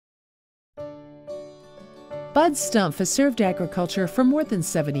Bud Stumpff has served agriculture for more than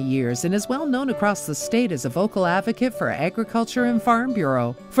 70 years and is well known across the state as a vocal advocate for Agriculture and Farm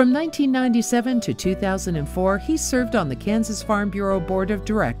Bureau. From 1997 to 2004, he served on the Kansas Farm Bureau Board of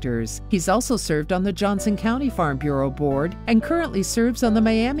Directors. He's also served on the Johnson County Farm Bureau Board and currently serves on the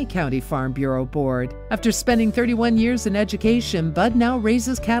Miami County Farm Bureau Board. After spending 31 years in education, Bud now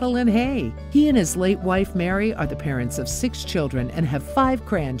raises cattle and hay. He and his late wife, Mary, are the parents of 6 children and have 5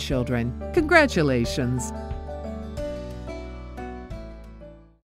 grandchildren. Congratulations!